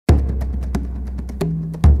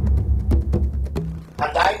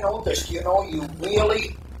And I noticed, you know, you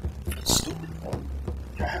really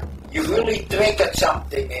triggered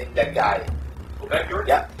something in the guy. Beckjord?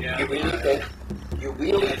 Yeah, you really did. You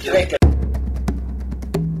really triggered.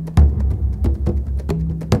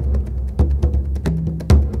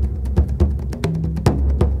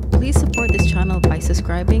 Please support this channel by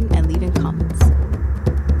subscribing and leaving comments.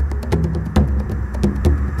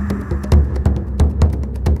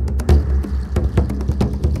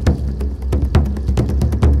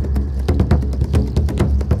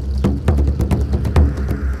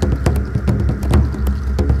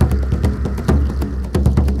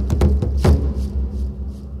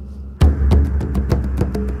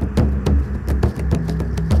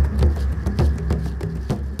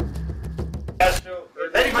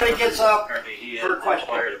 Gets up for a question.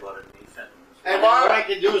 And what I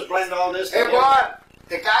can do is blend all this Hey, together. Bob,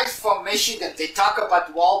 the guys from Michigan, they talk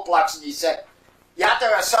about wall blocks, and he said, yeah,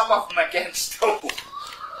 there are some of them against too.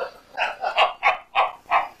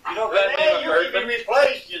 You know that name of You can Erdman? be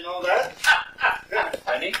replaced, you know that?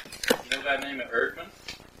 Penny? You know that name of Erdman?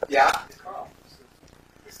 Yeah. Carl.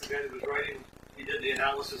 It's the guy that was writing, he did the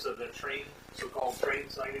analysis of the train, so-called train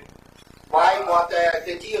sighting. Why? What?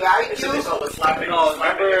 Did he write you? No,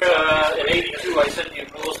 remember in '82 I sent you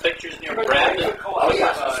those pictures near Brandon? Oh,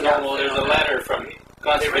 yeah. Well, there's a letter from They ran a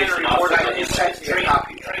conservation report officer. on You sent me a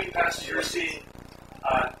copy. train passengers seeing,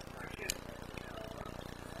 that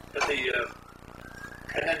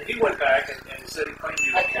and then he went back and said he claimed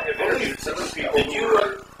you have interviewed some of the people. Did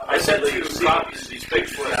you? I sent you copies of these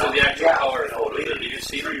pictures of the actual color photos. Did you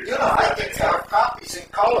see them? You know, I think there are copies in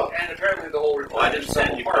color. And apparently the whole report. Well, I didn't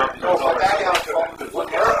send you copies No, of but color. I have from the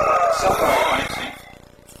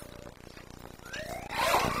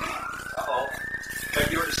Oh,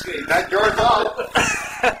 Beckjord escaped. That's your fault.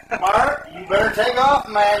 Mark, you better take off,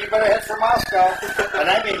 man. You better head for Moscow. And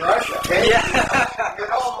I mean Russia. Yeah. You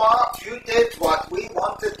know, Mark, you did what we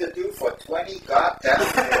wanted to do for 20 goddamn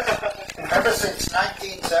years. Ever since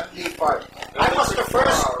 1975.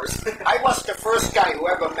 I was the first guy who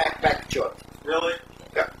ever met Beckjord. Really?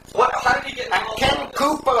 Yeah. How did he get And Ken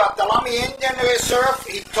Cooper at the Lummi Indian Reserve,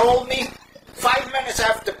 he told me 5 minutes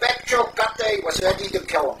after Beckjord got there, he was ready to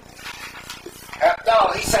kill him.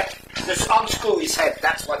 No, he said, just unscrew his head.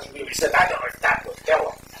 That's what he meant. He said, I don't know if that would kill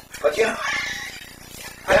him. But you know,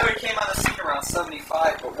 I know he came on the scene around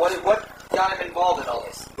 75, but what got him involved in all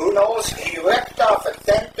this? who knows? He ripped off a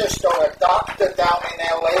dentist or a doctor down in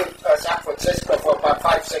L.A., San Francisco for about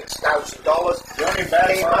 $5,000-$6,000. The only bad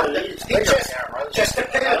Came part out, of he these just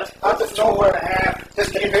appeared out of nowhere.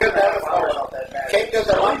 Just appeared out of nowhere. Came to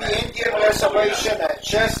the Lummi Indian Reservation and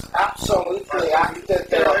just absolutely acted.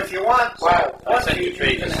 If you want, Wow. I sent you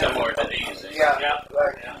pages somewhere to these. Yeah.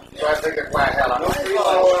 So I figured, well, hell, I'm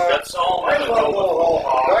That's all I'm Might as well going to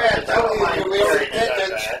go go ahead, tell me you really did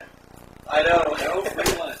it. I know, no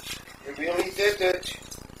free lunch. You really did it.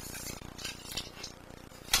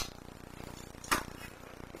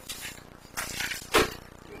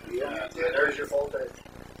 Yeah, there's your full page.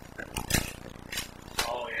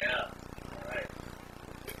 Oh, yeah. All right.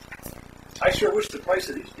 I sure wish the price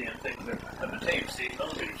of these damn things of the tapes, the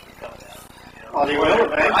millimeters would come down. You know? Oh, they will,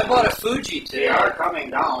 man. I bought a Fuji They today. are coming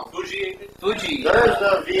down. Fuji, Fuji. There's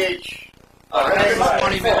the VH.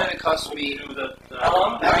 120 minutes. It cost me do the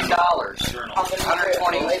 $9. journal.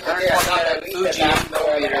 120 Fuji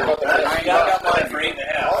millimeter. I got mine for $8.5.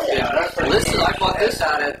 Oh, yeah. That's pretty Listen, I bought this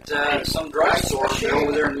out at some drugstore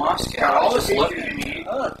over there in Moscow. I was just looking.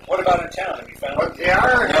 What about in town? Have you found But they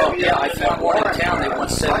are. No, yeah, I found one in town. They want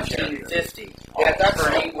 $17.50. Yeah, that's for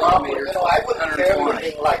an no 8 problem. millimeter. You know, I wouldn't care 120.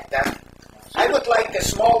 anything like that. I would like a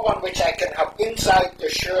small one which I can have inside the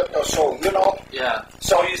shirt or so, you know? Yeah,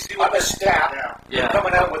 So you see on what a strap. yeah.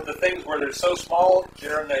 coming out with the things where they're so small,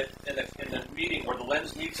 they're in the meeting where the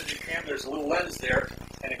lens meets in the camera. There's a little lens there,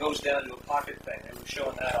 and it goes down to a pocket thing. They were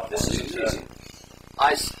showing that on This is these, easy.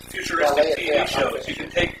 I futuristic TV shows. You can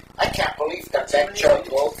take I can't believe that Beckjord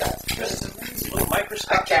wrote that. this little I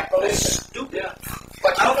microscope. can't believe it. Stupid. Yeah.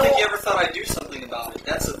 But I you don't think know, you ever thought I'd do something about it.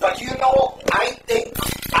 That's the but you know, I think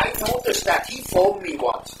I noticed that he phoned me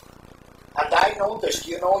once. And I noticed,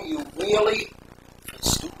 you know, you really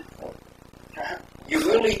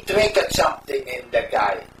triggered something in the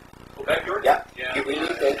guy. Beckjord? Yeah, Yeah. you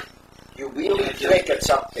really did. You really triggered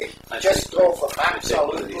something. Just drove him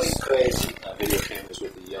absolutely crazy. Video cameras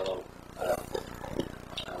with the yellow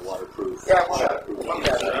waterproof. Yeah, waterproof well,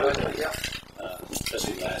 yeah.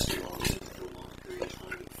 Especially last year when we did the long periods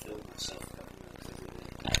when we filmed myself.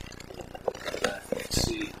 I could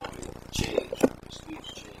see change, speech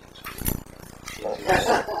change.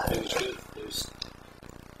 It was good.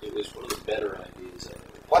 It was one of the better ideas I've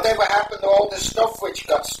ever Whatever happened to all the stuff which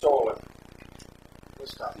got stolen?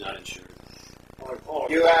 Not insured.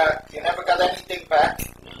 You never got anything back?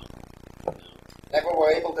 No. Never were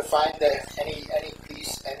able to find any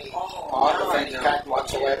piece, any art of any kind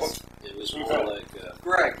whatsoever? It was more like...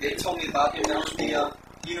 Greg, they told me about it down at the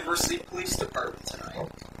University Police Department tonight.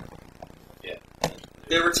 Yeah.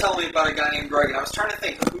 They were telling me about a guy named Greg, and I was trying to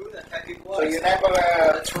think who the heck he was. So you never...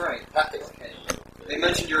 That's right. Nothing. Okay. They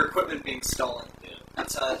mentioned your equipment being stolen. Yeah.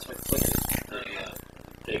 That's what clicked. I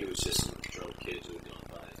think it was just some drunk kids who had gone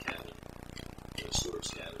by a cabin, a storage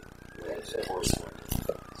cabin, where there's a horse one.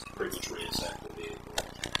 It's pretty much ransacked the vehicle.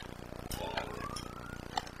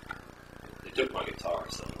 They took my guitar,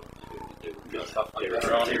 so they were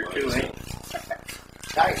around here too, eh?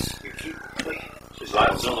 Nice. You keep it clean. I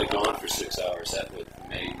was only gone for 6 hours. That would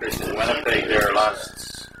make This is Winnipeg there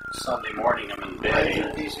last Sunday morning. I'm in bed. And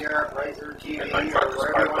my truck was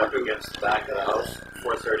parked up against the back of the house.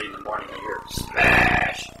 4:30 in the morning, I hear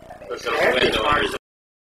smash. Look out the window, and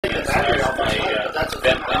there's my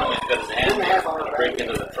vent down. He's got his hand there. I break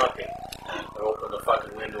into the truck and I open the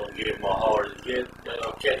fucking window and give him a holler.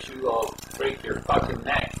 I'll catch you, I'll break your fucking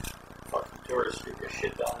neck. Fucking tourist streak your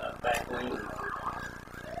shit down that back lane.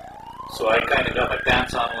 So I kind of got my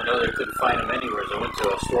pants on one another. Couldn't find him anywhere. So I went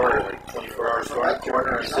to a store, like 24-hour store in the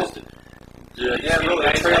corner, and I said, Really,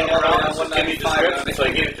 trailing around on 195. So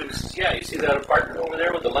I gave it to him. He says, yeah, you see that apartment over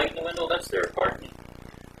there with the light in the window? That's their apartment.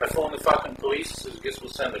 I phoned the fucking police. Says, guess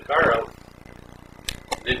we'll send the car out.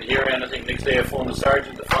 Didn't hear anything. Next day I phoned the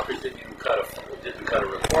sergeant. The fuckers didn't even cut a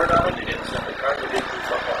report on it. They didn't send the car. They didn't do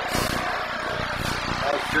fuck all.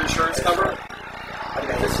 Your insurance cover?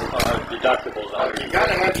 Deductibles on it. You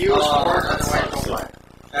gotta have use for it.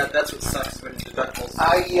 That's what sucks when deductibles.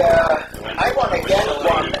 I want to get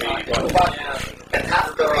one, but it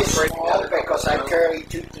have to be small because I carry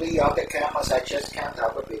 2-3 other cameras. I just can't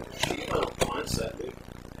have a big machine.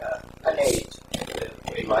 An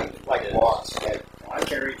 8, like watts. I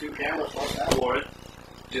carry 2 cameras like that. For it.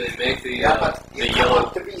 Do they make the But you the don't yellow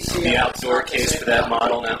want to be seeing the outdoor case for that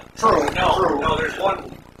model now? True. No, there's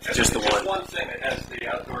one. Just the one. One thing that has the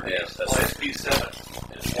outdoor Yeah, case. that's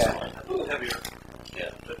SP7. Yeah. A little heavier. Yeah.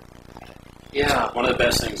 Yeah, one of the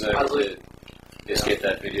best things I ever did is get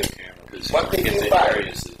that video camera because What did get you the buy?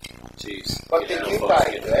 areas that, geez, What you did know, you folks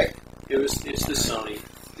buy, get- Greg? It's the Sony.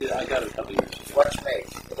 Yeah, I got it a couple years ago. What's made?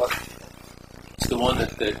 What? It's the one that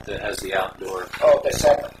has the outdoor. Oh, the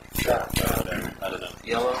 7. Yeah. I don't know.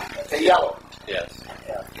 Yellow. The yellow. Yes.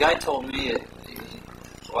 The guy told me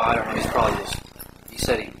well, I don't know. He's probably just. He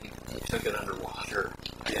said he took it underwater.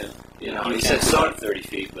 Yeah. You know, You he can't said go Sony. up 30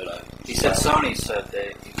 feet, but He said Sony said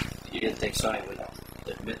that he didn't think Sony would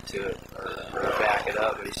admit to it or back it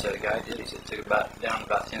up, but he said a guy did. He said it took down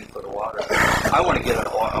about 10 foot of water. I want to get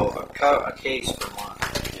a case for mine. I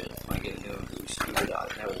want to get a new one because we stupid out.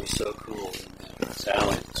 That would be so cool. so I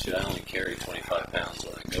only carry 25 pounds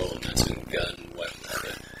when I go, and that's in gun,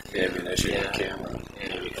 weapon, ammunition, Yeah. camera, and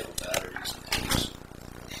maybe a couple batteries.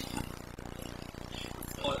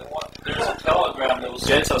 There's a telegram that was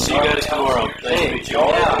Gents, I'll see you guys tomorrow. Nice to Hey, meet you. Oh,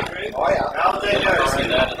 yeah. Now they I'll see do.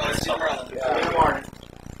 that and then some. Yeah. Good morning.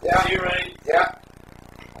 Yeah. See you, Ray. Yeah.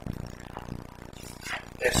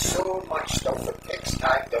 There's so much stuff. It takes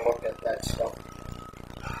time to look at that stuff.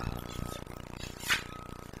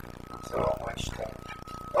 So much stuff.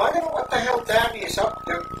 Well, I don't know what the hell Danny is up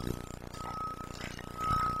to.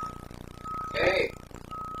 Hey.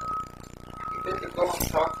 He didn't go and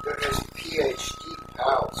talk to his PhD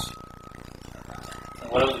pals. And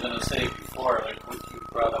what I was going to say before, like what you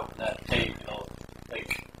brought up in that tape,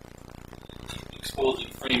 like exposing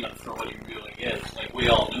Freeman for what he really is. Like we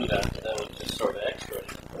all knew that, but that was just sort of extra.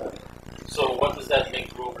 So what does that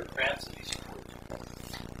make Grover Krantz that he's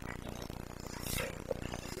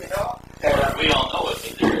You know? we all know it,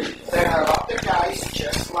 but There are other guys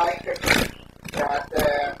just like him that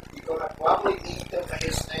you're going to probably meet him.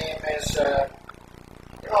 His name is,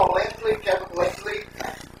 Lindley, Kevin Lindley.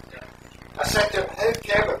 I said to him, hey,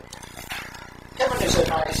 Kevin. Kevin is a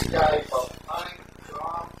nice guy, but my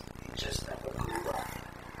God, he just never grew up.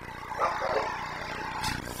 Okay.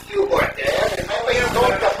 You were there. Remember you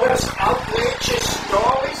told the most outrageous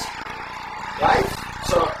stories? Right?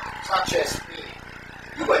 So, it's not just me.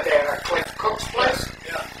 You were there at Cliff Cook's place?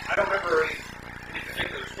 Yeah, I don't remember any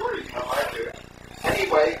particular stories. No, I do.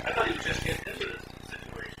 Anyway, I thought he was just getting into this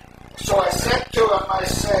situation. so I said to him, I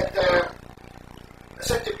said to him,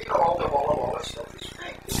 all the stuff is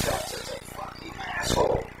fake. This guy's such a fucking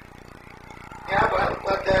asshole. Yeah, but I'm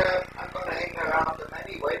going to hang around him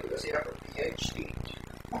anyway because he has a PhD.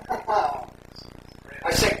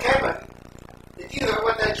 I said, Kevin, did you hear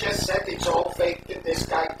what I just said? It's all faked and this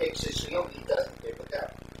guy thinks it's real, he doesn't give a damn.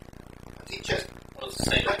 He just,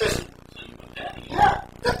 that doesn't, yeah,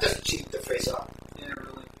 that doesn't cheat the face off. Yeah,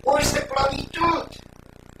 really. Where's the bloody dude?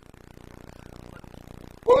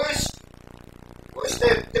 Where's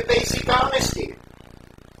the basic honesty? You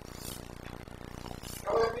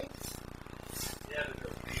know what I mean?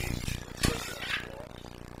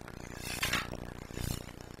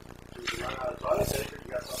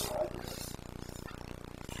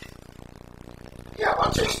 Yeah,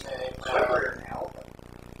 what's his name? Clever now, but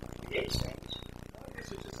he hates things. I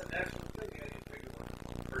guess it's just a natural thing. You think of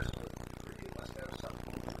a person who must have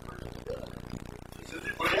something for the person to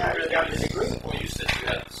do. Yeah, he's got a degree. Well, you said you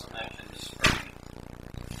had some action this spring.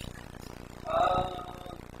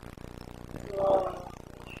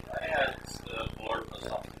 I had Lord was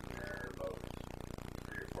something there about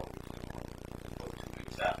 3 or 4 weeks ago, about 2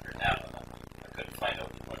 weeks after it happened. I couldn't find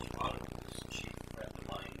out much about it. It was a chief friend of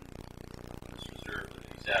mine who was reserved in the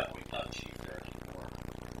example. He's not chief there anymore.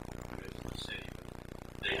 He was in the city.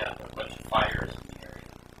 But they had a bunch of fires in the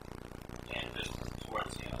area. And just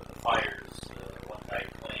towards the end of the fires, one guy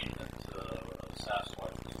claimed that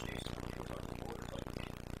Sasquatch was chasing him on the motorcycle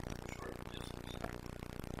for a short distance.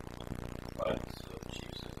 But the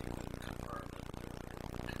chief said he couldn't confirm it.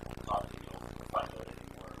 Not to find out any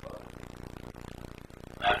more about it.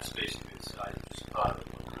 And that's basically the side of just caught it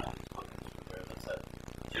when I was looking through there. That's that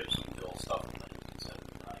gypsum bill stuff from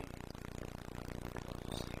 1979.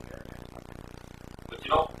 Just the area. But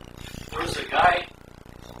there was a guy.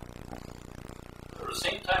 At the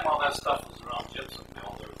same time all that stuff was around Gypsum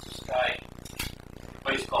Mill, there was this guy, a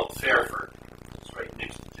place called Fairford. It's right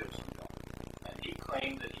next to Gypsum Mill. And he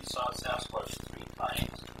claimed that he saw Sasquatch 3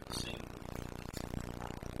 times in the same room.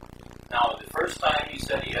 Now, the first time he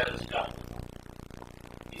said he had his gun.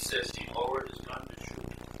 He says he lowered his gun to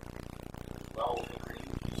shoot. Well, the green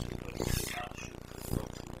was but he did not shoot.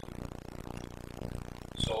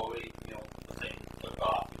 So, the thing took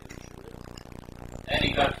off. He didn't shoot it. And he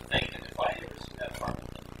got to thinking, if I ever see that farming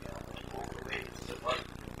thing, I'd go over to the button.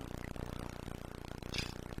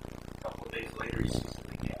 A couple of days later, he sees it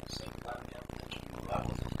again, same time, that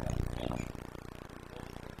was his kind.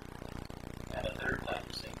 And a third time,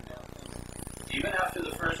 the same thing. Even after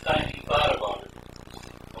the first time he thought about it,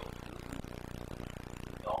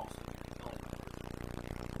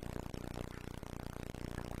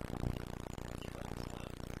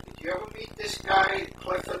 Did you ever meet this guy,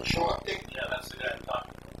 Clifford Shorting? yeah, that's the guy I'm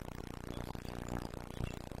talking about.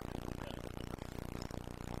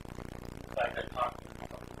 In fact, I talked to him a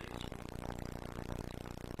couple of days ago.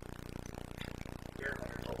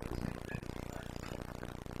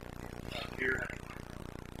 Here,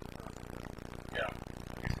 Yeah.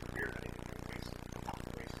 here,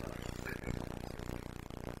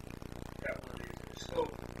 got one of these in the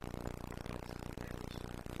scope.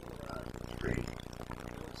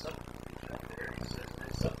 Something there. He says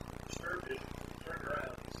there's something disturbed it. Turned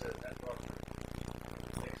around. He said that fucker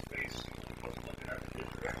makes face. He was looking at the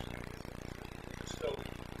direction. The scope.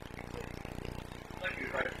 Like he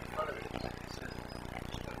was right in front of it. He said,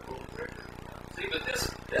 just got a little trigger. See, but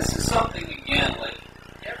this is something again, like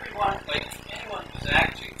everyone, like anyone who's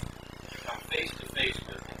actually come face to face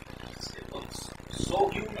with it, it looks so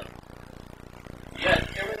human. Yet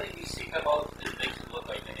everything you see about it makes it look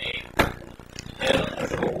like an ape. Head on the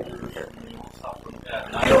shoulders, stuff like that.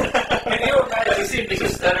 Can you imagine? He seemed to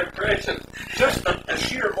get that impression. Just the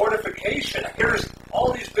sheer mortification. Here's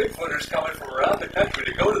all these Bigfooters coming from around the country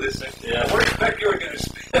to go to this thing. Yeah. Where's Beckjord going to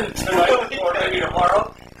spend tonight or maybe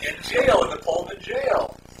tomorrow? In jail, in the Pullman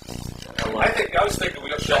jail. I was thinking we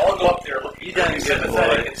should all go up there, look, be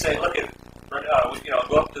sympathetic and say, look,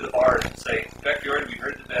 go up to the bars and say, Beckjord, we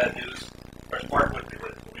heard the bad news. Or Mark,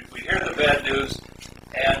 we hear the bad news,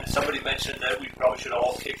 and somebody mentioned that we probably should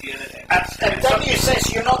all kick in. And then he says,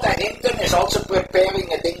 Dahinden is also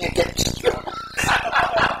preparing a thing against you.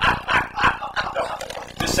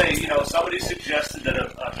 To say, somebody suggested that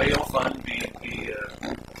a bail fund be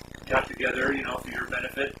got together, for your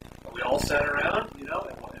benefit. We all sat around, and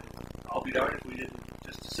I'll be darned if we didn't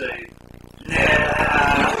just say,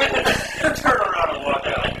 nah, turn around and walk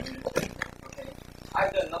out. Okay.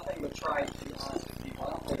 I've done nothing but try to be honest with people. I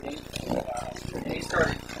don't think anything. And he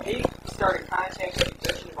started contacting me,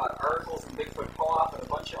 bitching about articles in Bigfoot Co-op and a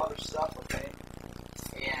bunch of other stuff, okay?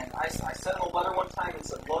 And I sent him a letter one time and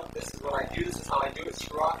said, look, this is what I do, this is how I do it,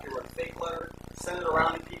 screw off, you wrote a fake letter, send it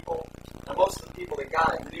around to people. And most of the people that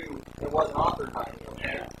got it knew it wasn't authored by me,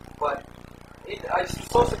 okay? But I was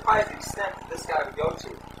so surprised at the extent that this guy would go to.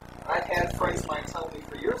 I've had friends of mine tell me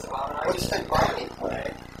for years about it, and I just didn't buy it,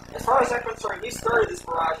 okay? As far as I'm concerned, he started this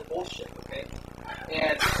barrage of bullshit, okay?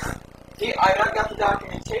 And I got the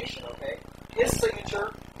documentation, okay? His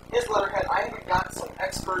signature, his letterhead. I haven't got some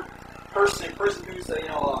expert person in prison who's an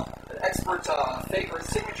expert faker. His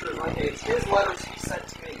signature is like it's his letters he sent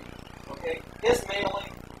to me, okay? His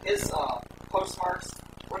mailing, his postmarks.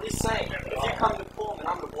 What he's saying, if you come to Pullman,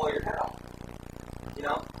 I'm going to blow your head off. You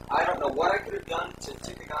know, I don't know what I could have done to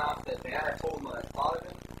tick the guy off that bad. I told him what I thought of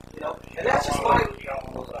him. You know, and that's just why. You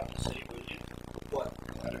don't know what I can see, would you? What?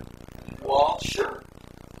 Well, sure.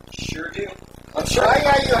 Sure do. But why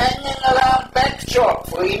are you hanging around Beckjord,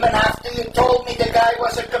 Freeman, after you told me the guy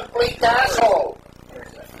was a complete asshole?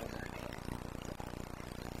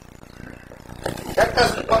 That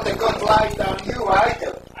doesn't put a good light on you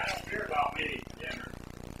either. I don't care about me, Denver.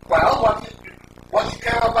 Well, what do you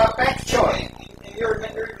care about Beckjord? And you're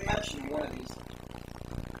even mentioning one of these.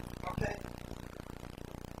 Okay?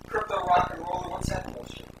 Crypto rock and roller, what's that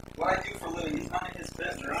bullshit? What I do for a living is none of his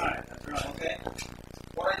business. That's right. Okay?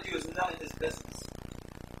 What I do is none of his business.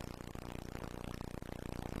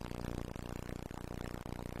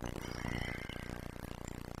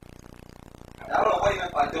 I don't know what he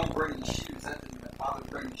meant by don't bring any shoes. That didn't even bother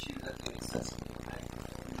bringing shoes. That didn't make sense to me.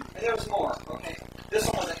 And there was more, okay? This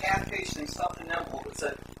one was a half-page thing, stuffed in an envelope. It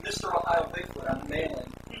said, Mr. Ohio Bigfoot on the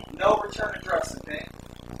mailing. No return address, okay?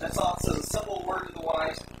 That's all it says. A simple word to the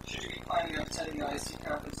wise. Should you be planning on attending the IC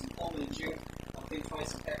conference in Pullman in June, I'll think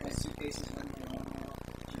twice and pack my suitcases and then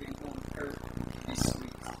should be in Pullman prepared to be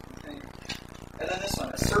sweet, okay? And then this one.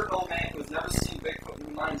 A certain old man who has never seen Bigfoot and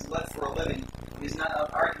who mines lead for a living and is not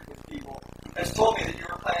out arguing with people has told me that you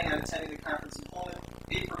are planning on attending the conference in Pullman.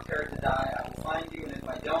 Be prepared to die. I will find you, and if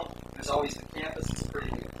I don't, there's always the campus. It's a pretty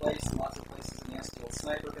big place, and lots of places. A nasty old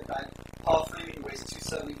sniper could die. Paul Freeman, who weighs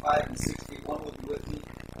 275 and 6'1", will be with me,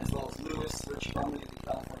 as well as Lewis, Rich Brumley of the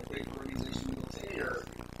California Baker Organization, who will take care of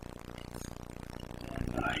you.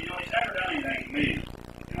 You know, he's never done anything to me.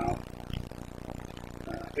 You know,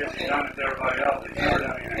 I guess he's done it to everybody else. He's never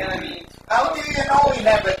done anything. And I mean, How do you know he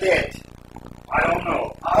never did? I don't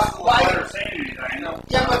know. Why? I've never seen anything.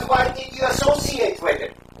 Yeah, but why did you associate with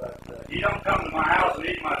him? But he don't come to my house and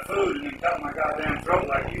eat my food and then cut my goddamn throat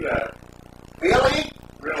like you have. Really?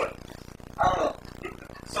 Really? I don't know.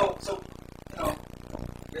 So you know,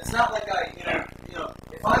 it's not like I, you know,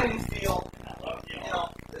 if I didn't feel,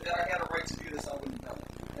 that I had a right to do this, I wouldn't have done it.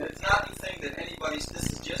 And it's not anything that anybody's.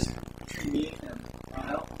 This is just between me and him. You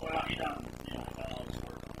know? Well, he done, done all this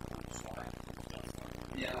work on the side.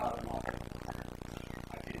 Yeah. I don't know.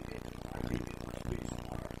 I can't get this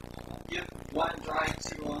somewhere. You want to drive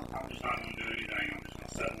to? I'm just not going to do anything. I'm just going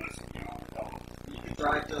to sit and listen, You could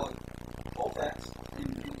drive to Colfax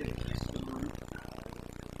and get a keys to the room.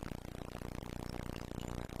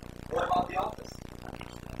 What about the office?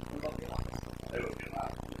 What about the office? It would be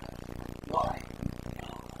loud. Why?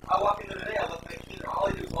 I walk in there today, I look at the key, all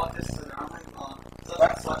I do is walk this to the armory,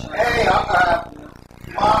 such and Hey,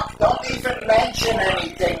 Mark, don't even mention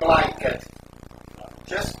anything like it.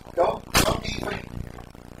 Just don't even.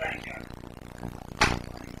 Thank you.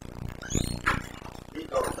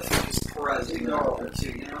 It's Perez, you know, too,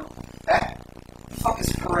 you know? Eh? The fuck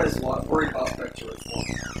is Perez worried about Beckjord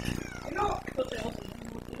for? You know, what the hell?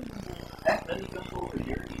 Then he comes over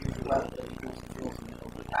here, he usually goes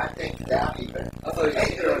I think down even. I thought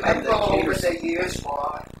Hey, remember over the years,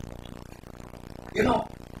 why? You know,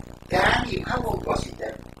 Danny, how old was he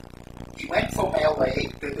then? He went from LA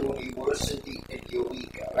to the university in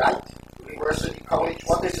Eureka, right? University College,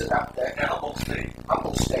 what is it up there? Humboldt State.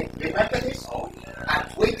 Humboldt State. Remember this? Oh, yeah.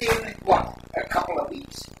 And within, what, a couple of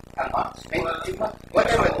weeks, a month, maybe 2 months,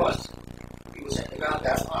 whatever it was, he was in the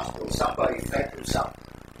goddamn hospital. Somebody fed him some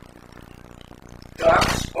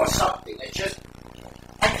drugs or something. It just,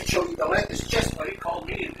 I can show you the letters, just, But he called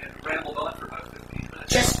me and rambled on for about 15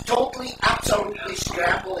 minutes. just totally, absolutely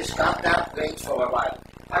scrambled his goddamn brains for a while.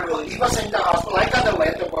 He was in the hospital. I got a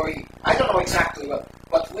letter where I don't know exactly what,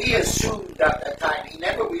 but we assumed at the time, he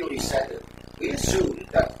never really said it, we assumed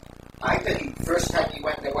that either first time he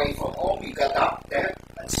went away from home, he got up there,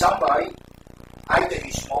 and somebody, either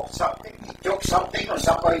he smoked something, he took something, or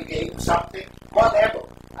somebody gave him something, whatever,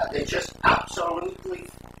 and they just absolutely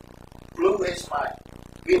blew his mind,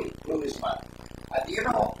 really blew his mind. And you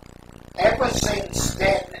know, ever since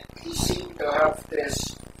then, he seemed to have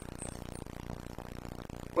this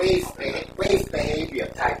wave behavior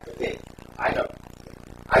type of thing.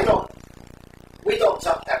 We don't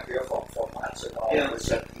sometimes hear from months and all of a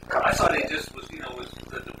sudden he comes. I thought he just was, was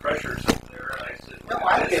the pressure's up there. And I said, No,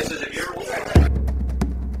 I guess this is a year old.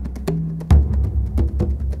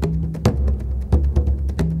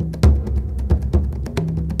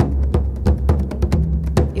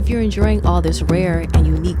 If you're enjoying all this rare and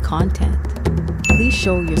unique content, please Please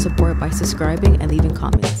show your support by subscribing and leaving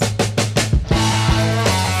comments.